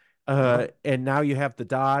 right? Yeah. And now you have the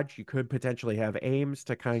dodge. You could potentially have aims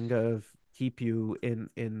to kind of keep you in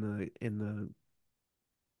the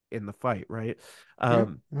fight, right? Yeah.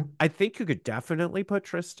 Um, Yeah. I think you could definitely put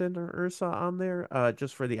Tristan or Ursa on there,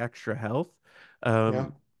 just for the extra health.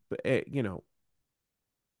 Yeah. But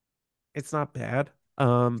it's not bad.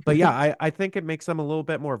 But yeah, I think it makes them a little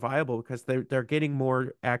bit more viable because they're getting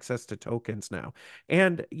more access to tokens now.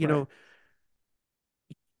 And Right.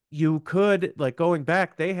 you could, like, going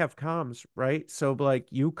back, they have comms, right? So like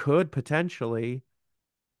you could potentially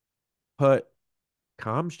put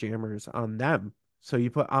comms jammers on them. So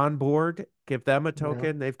you put on board, give them a Yeah.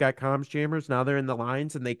 token. They've got comms jammers. Now they're in the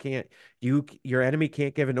lines and they can't, your enemy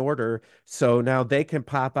can't give an order. So now they can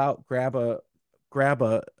pop out, grab a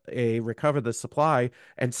recover the supply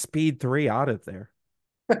and speed three out of there.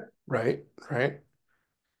 Right. Right.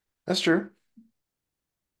 That's true.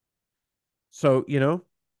 So,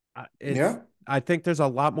 it's, Yeah. I think there's a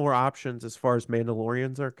lot more options as far as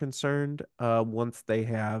Mandalorians are concerned, once they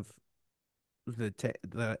have the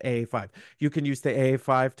A-A5. You can use the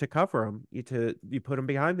A-A5 to cover them. You put them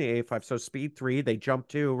behind the A-A5. So speed three, they jump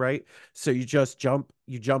two, right? So you jump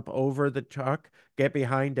over the truck, get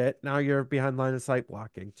behind it. Now you're behind line of sight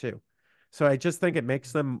blocking too. So I just think it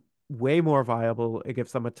makes them way more viable. It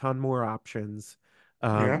gives them a ton more options.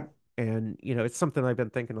 Yeah. And it's something I've been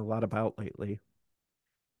thinking a lot about lately.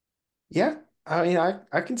 Yeah. I mean,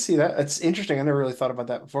 I can see that. It's interesting. I never really thought about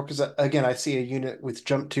that before because again, I see a unit with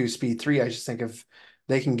jump two, speed three. I just think of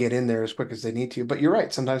they can get in there as quick as they need to. But you're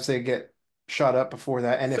right. Sometimes they get shot up before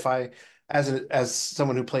that. And So if as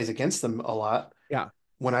someone who plays against them a lot, yeah,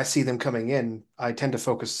 when I see them coming in, I tend to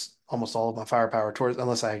focus almost all of my firepower towards,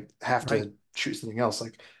 unless I have right. to shoot something else.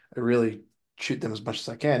 Like I really shoot them as much as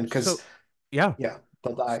I can because So yeah. yeah,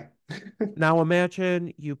 they'll die. Now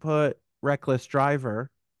imagine you put reckless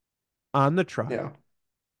driver on the truck. Yeah.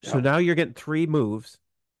 So Yep. now you're getting three moves.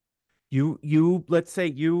 You let's say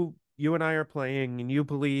you and I are playing and you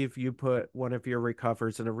believe you put one of your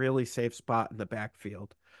recovers in a really safe spot in the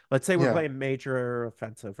backfield. Let's say we're Yeah. playing major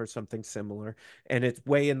offensive or something similar and it's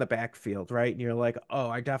way in the backfield, right? And you're like, "Oh,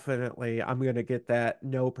 I'm going to get that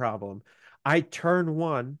no problem." I turn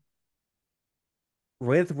one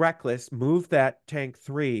with reckless, move that tank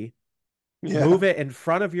 3, move Yeah. it in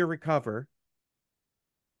front of your recover.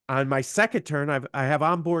 On my second turn, I have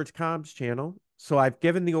onboard comms channel, so I've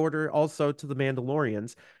given the order also to the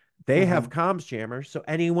Mandalorians. They have Hmm. comms jammers, so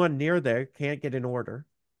anyone near there can't get an order.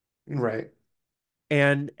 Right.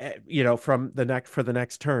 And from the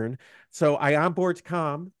next turn, so I onboard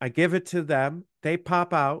comm, I give it to them, they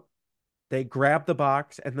pop out, they grab the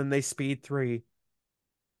box, and then they speed three,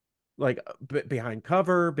 like behind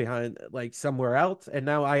cover, behind like somewhere else, and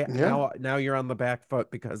Yeah. now you're on the back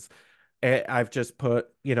foot because I've just put,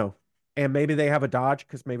 and maybe they have a dodge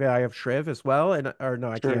because maybe I have Shriv as well, and or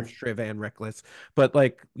no, I can't have Sure. Shriv and Reckless, but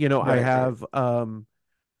like, I Right. Right. have, I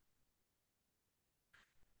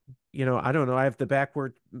don't know, I have the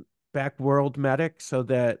back world medic so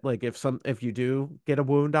that like if you do get a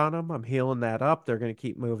wound on them, I'm healing that up. They're gonna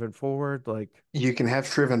keep moving forward, like You can have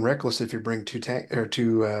Shriven Reckless if you bring two tank or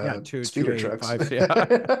two yeah, two speeder trucks. A-A5s, yeah.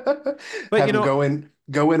 But Have them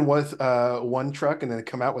go in with one truck and then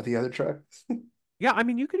come out with the other truck. yeah, I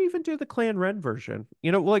mean, you could even do the Clan Ren version,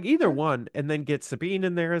 like either Yeah. one, and then get Sabine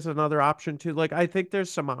in there as another option too. Like, I think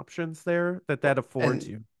there's some options there that affords And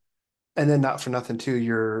you. and then not for nothing too,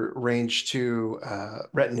 your range two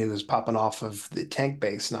retinue is popping off of the tank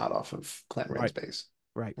base, not off of Clan Ren's Right, base.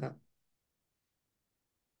 right. Yeah.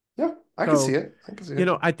 Yeah, I can see So, it. I can see it.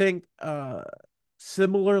 I think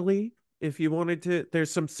similarly, if you wanted to,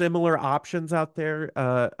 there's some similar options out there.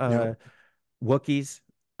 Yep. Wookiees,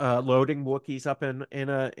 loading Wookiees up in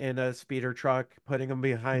a speeder truck, putting them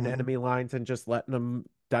behind Hmm. enemy lines and just letting them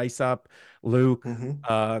dice up. Luke, Hmm.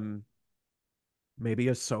 um, maybe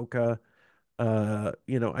Ahsoka.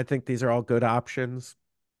 I think these are all good options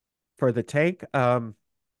for the tank.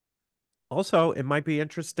 Also, it might be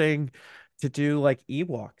interesting to do like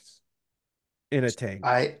Ewoks in a tank,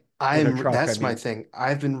 in a truck, I That's my mean. thing.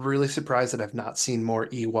 I've been really surprised that I've not seen more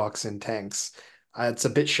Ewoks in tanks. It's a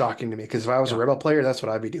bit shocking to me because if I was a Yeah, Rebel player, that's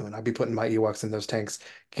what I'd be doing. I'd be putting my Ewoks in those tanks,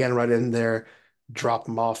 getting right in there, drop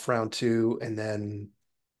them off round two, and then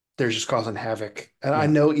they're just causing havoc. And I yeah,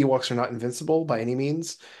 know Ewoks are not invincible by any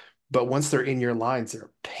means, but once they're in your lines, they're a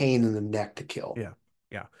pain in the neck to kill. yeah,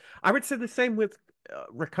 yeah. I would say the same with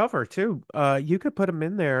recover too. You could put them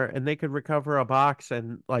in there and they could recover a box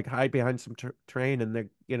and like hide behind some terrain, and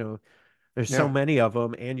there's so Yeah. many of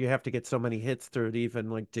them, and you have to get so many hits through to even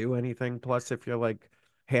like do anything. Plus, if you're like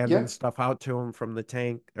handing Yeah. stuff out to them from the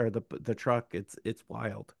tank or the truck, it's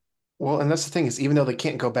wild. Well, and that's the thing is even though they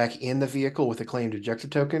can't go back in the vehicle with a claimed objective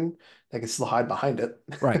token, they can still hide behind it.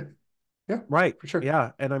 Right. Yeah, Right. for sure.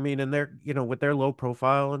 Yeah. And I mean, and they're, with their low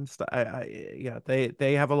profile and stuff, yeah,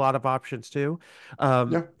 they have a lot of options too.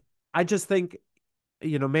 Um, Yeah. I just think,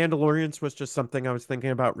 Mandalorians was just something I was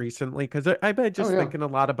thinking about recently because I've been Oh just yeah. thinking a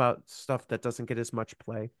lot about stuff that doesn't get as much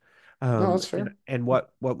play. No, that's And fair.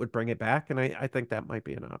 what would bring it back, and I think that might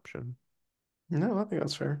be an option. No, I think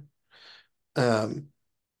that's fair. Um,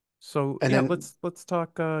 So and yeah, then let's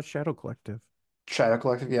talk Shadow Collective. Shadow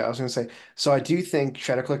Collective, yeah, I was gonna say. So I do think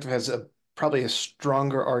Shadow Collective has a probably a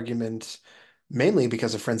stronger argument, mainly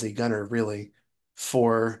because of Frenzy Gunner, really,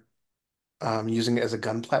 for using it as a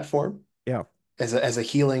gun platform, Yeah. as a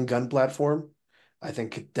healing gun platform. I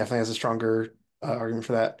think it definitely has a stronger argument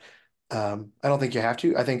for that. I don't think you have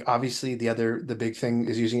to. I think obviously the big thing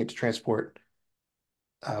is using it to transport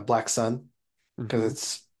Black Sun because Hmm.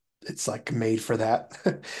 it's like made for that.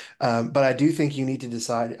 But I do think you need to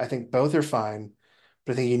decide. I think both are fine,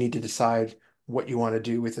 but I think you need to decide what you want to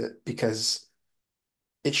do with it because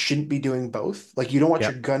it shouldn't be doing both. Like you don't want Yeah.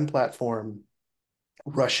 your gun platform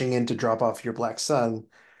rushing in to drop off your Black Sun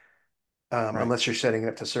Right. unless you're setting it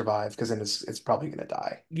up to survive because then it's probably going to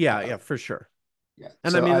die. Yeah, yeah, for sure. Yeah.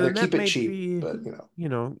 And I So mean, either then that keep it may cheap, be, but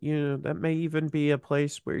that may even be a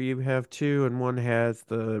place where you have two and one has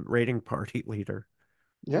the raiding party leader.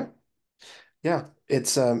 yeah, yeah.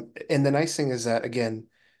 It's and the nice thing is that again,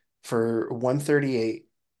 for 138,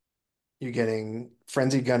 you're getting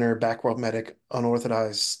Frenzied Gunner, Backworld Medic,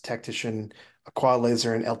 Unorthodox Tactician, a Quad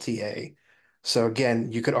Laser, and LTA. So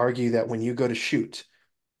again, you could argue that when you go to shoot,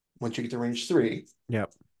 once you get to range three,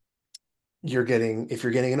 Yep. if you're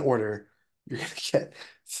getting an order, you're gonna get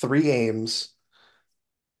three aims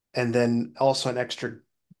and then also an extra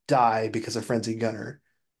die because of Frenzied Gunner.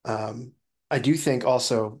 Um, I do think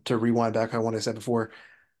also to rewind back on what I said before,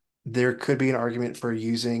 there could be an argument for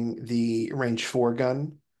using the range four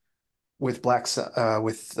gun with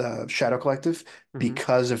Shadow Collective Hmm.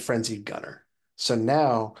 because of Frenzied Gunner. So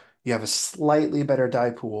now you have a slightly better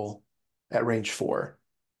die pool at range four.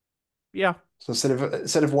 Yeah. So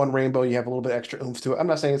instead of one rainbow, you have a little bit extra oomph to it. I'm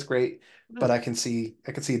not saying it's great, Yeah. but I can see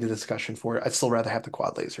the discussion for it. I'd still rather have the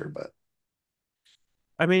quad laser, but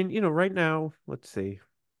I mean, right now, let's see.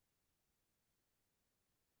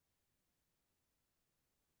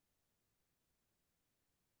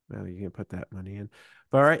 Well, you can put that money in.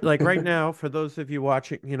 But like right now, for those of you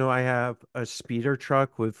watching, I have a speeder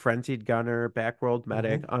truck with frenzied gunner, backworld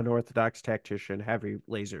medic, Mhm. unorthodox tactician, heavy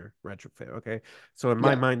laser retrofit. Okay. So in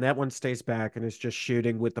my Yeah, mind, that one stays back and is just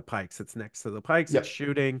shooting with the pikes. It's next to the pikes, it's yep,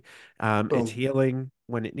 shooting, it's boom, healing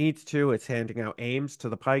when it needs to, it's handing out aims to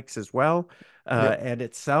the pikes as well, yep, and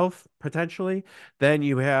itself potentially. Then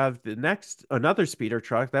you have another speeder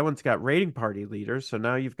truck. That one's got raiding party leaders. So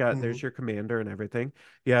now there's hmm your commander and everything.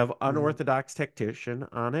 You have hmm unorthodox tactician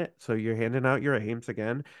on it, so you're handing out your aims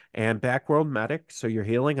again, and backworld medic, so you're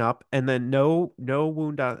healing up, and then no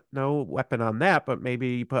weapon on that, but maybe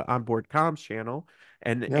you put onboard comms channel,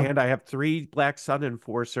 and yeah, and I have three Black Sun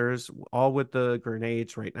enforcers, all with the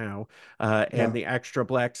grenades right now, and yeah, the extra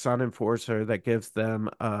Black Sun enforcer that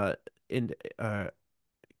in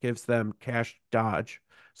gives them cash dodge,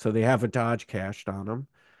 so they have a dodge cached on them,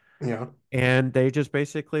 yeah, and they just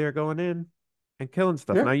basically are going in and killing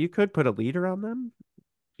stuff. Now yeah. you could put a leader on them.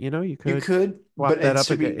 You You could could, swap but that it up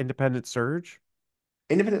should and get be independent surge.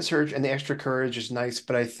 Independent Surge and the extra courage is nice,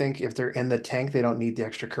 but I think if they're in the tank, they don't need the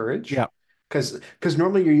extra courage. Yeah. Because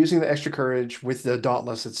normally you're using the extra courage with the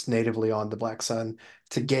Dauntless that's natively on the Black Sun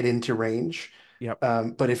to get into range. Yep.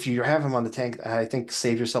 But if you have him on the tank, I think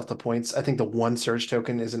save yourself the points. I think the one surge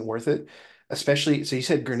token isn't worth it. Especially, so you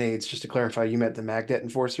said grenades, just to clarify, you meant the Magnet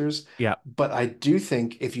Enforcers. Yep. But I do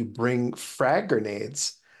think if you bring frag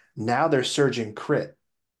grenades, now they're surging crit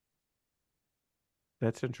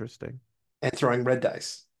That's interesting. and throwing red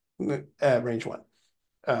dice at range one.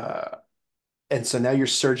 Uh, And so now you're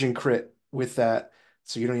surging crit with that.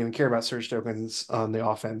 So you don't even care about surge tokens on the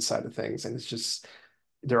offense side of things. And it's just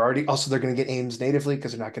they're going to get aims natively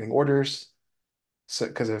because they're not getting orders. So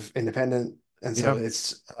because of independent. And so Yeah.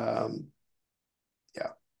 it's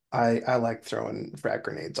I like throwing frag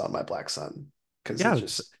grenades on my Black Sun because Yeah,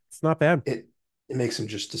 it's not bad. it it makes them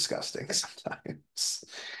just disgusting sometimes.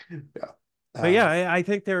 Yeah. But yeah, Um, I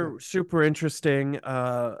think yeah, they're super interesting.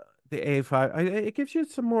 The A5, it gives you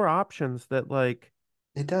some more options that like,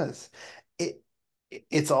 it does. It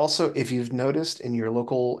it's also if you've noticed in your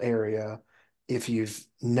local area, if you've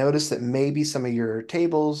noticed that maybe some of your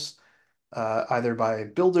tables, either by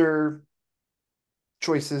builder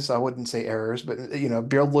choices, I wouldn't say errors, but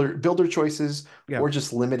builder choices yeah, or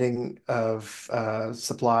just limiting of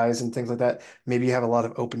supplies and things like that. Maybe you have a lot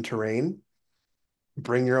of open terrain.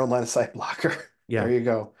 Bring your own line of sight blocker. There yeah, you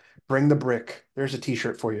go. Bring the brick. There's a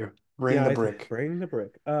t-shirt for you. Bring yeah. the brick. Bring the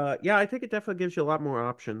brick. Yeah, I think it definitely gives you a lot more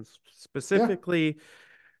options. Yeah. Specifically,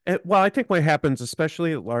 well, I think what happens,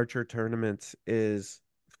 especially at larger tournaments, is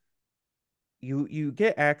you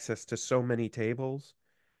get access to so many tables.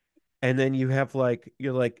 And then you have like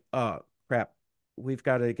you're like, oh crap, we've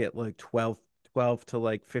got to get like 12 to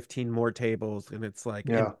like 15 more tables. And it's like,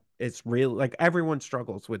 and Yeah. it's real like everyone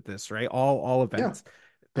struggles with this, right? All Yeah. events,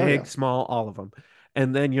 Oh big, yeah. small, all of them.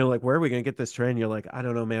 And then you're like, where are we gonna get this train? You're like, I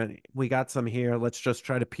don't know, man. We got some here. Let's just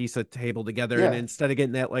try to piece a table together. And Yeah. instead of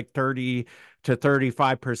getting that like 30 to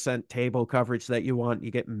 35% table coverage that you want, you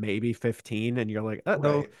get maybe 15. And you're like,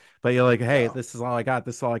 uh-oh. Right. But you're like, hey, Yeah. this is all I got.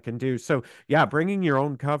 This is all I can do. So yeah, bringing your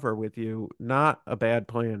own cover with you, not a bad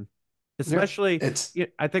plan. Yeah. Especially, It's yeah,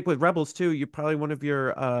 I think with Rebels too, you probably one of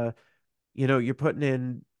your you're putting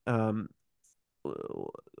in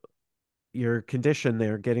your condition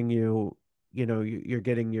there, getting you, you're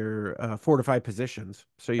getting your fortified positions.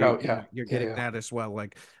 So oh yeah. you're Yeah. getting Yeah. that as well.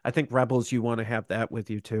 Like I think Rebels, you want to have that with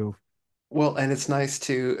you too. Well, and it's nice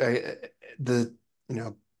to the you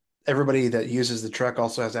know everybody that uses the truck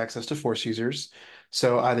also has access to Force users.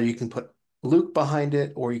 So either you can put Luke behind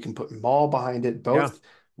it or you can put Maul behind it. Yeah. Both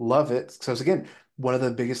love it. So it's, again, one of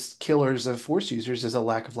the biggest killers of Force users is a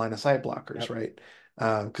lack of line of sight blockers, Yep. right?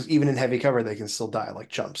 Because even in heavy cover, they can still die like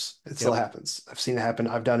chumps. It still Yep. happens. I've seen it happen.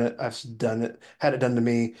 I've done it. I've done it. Had it done to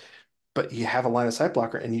me. But you have a line of sight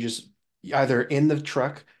blocker, and you just either in the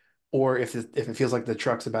truck or if it feels like the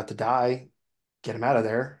truck's about to die, get him out of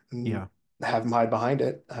there Yeah. and have him hide behind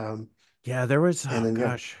it. Yeah. There was, And oh then yeah,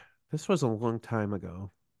 gosh, this was a long time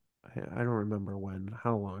ago. I don't remember when,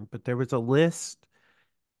 how long, but there was a list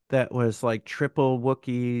that was like triple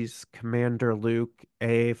Wookiees, Commander Luke,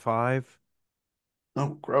 A-A5, oh,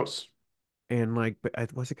 gross. and like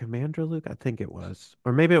was it Commander Luke? I think it was.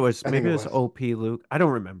 Or I think maybe it it was was. OP Luke. I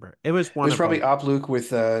don't remember. It was It one was of probably them. Op Luke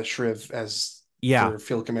with Shriv as Yeah. for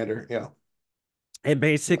field commander. Yeah, And yeah,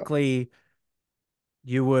 basically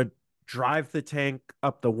you would drive the tank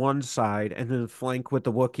up the one side and then flank with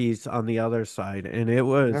the Wookiees on the other side. And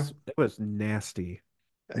yeah. it was nasty.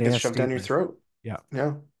 It gets shoved Nasty, down your nasty. throat. Yeah.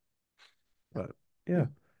 Yeah, But yeah. yeah.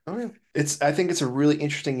 Oh yeah. I think it's a really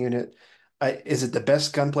interesting unit. Is it the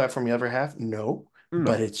best gun platform you ever have? No,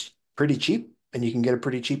 but No. it's pretty cheap, and you can get a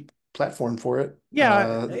pretty cheap platform for it.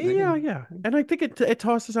 Again, Yeah. And I think it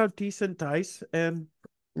tosses out decent dice and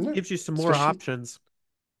yeah, gives you some more especially options.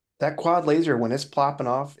 that quad laser when it's plopping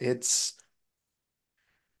off,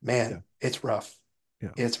 Yeah. it's rough.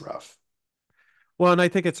 Yeah. It's rough. Well, and I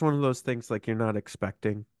think it's one of those things like you're not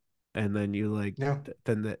expecting, and then you like Yeah.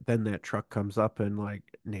 then that truck comes up and like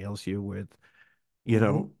nails you with, you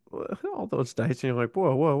know, Hmm. all those dice, and you're like,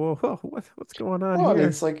 whoa, what's going on Well, I mean, here?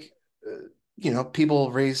 it's like,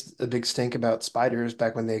 people raised a big stink about spiders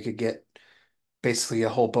back when they could get basically a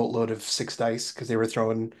whole boatload of six dice because they were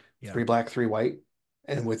throwing Yeah. three black, three white,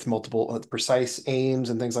 and with multiple precise aims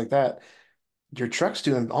and things like that. Your truck's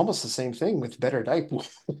doing almost the same thing with better die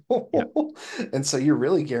Yeah. pool. And so you're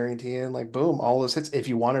really guaranteeing like boom, all those hits. If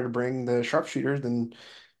you wanted to bring the sharpshooter, then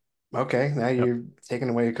okay, now Yep. you're taking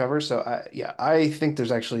away a cover. So I think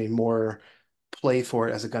there's actually more play for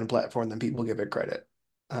it as a gun platform than people give it credit.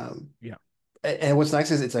 Um, Yeah. and what's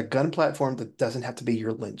nice is it's a gun platform that doesn't have to be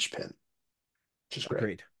your linchpin, which is great.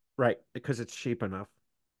 Agreed. Right. Because it's cheap enough.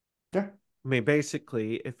 Yeah, I mean,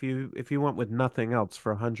 basically, if you went with nothing else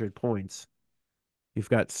for 100 points, you've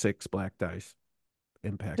got six black dice.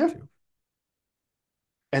 Impact yeah. two.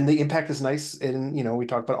 And the impact is nice. And we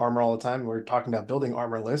talk about armor all the time. We're talking about building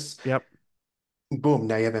armor lists. Yep. Boom,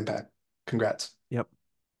 now you have impact. Congrats. Yep.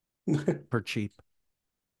 For cheap.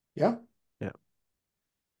 Yeah, Yeah.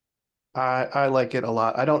 I like it a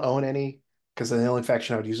lot. I don't own any because the only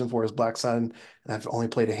faction I would use them for is Black Sun, and I've only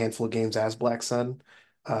played a handful of games as Black Sun.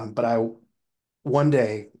 But one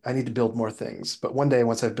day I need to build more things. But one day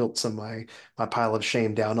once I've built my pile of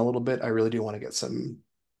shame down a little bit, I really do want to get some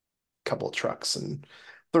couple of trucks and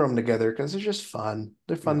throw them together because they're just fun.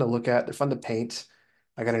 They're fun Yeah. to look at. They're fun to paint.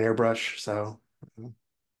 I got an airbrush, so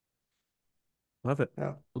Love it.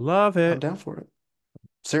 Yeah, Love I'm it. down for it.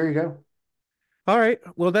 So there you go. All right.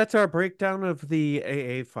 Well, that's our breakdown of the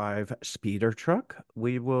AA5 speeder truck.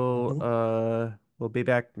 Hmm. We'll be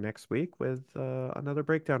back next week with another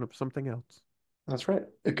breakdown of something else. That's right.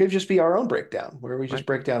 It could just be our own breakdown where we just Right.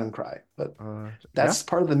 break down and cry, but Yeah, that's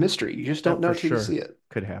part of the mystery. You just don't that know for till you sure see it.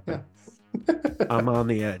 could Yeah. happen. I'm on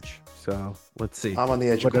the edge. So let's see I'm on the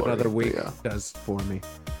edge of what another glory, but week yeah, does for me.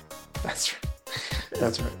 that's right.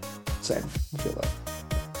 That's right. Same. I feel that.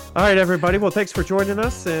 All right, everybody. Well, thanks for joining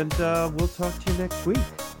us, and we'll talk to you next week.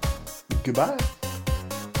 Goodbye.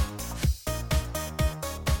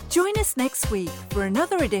 Join us next week for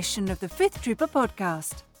another edition of the Fifth Trooper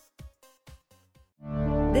podcast.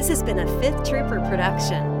 This has been a Fifth Trooper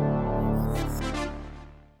production.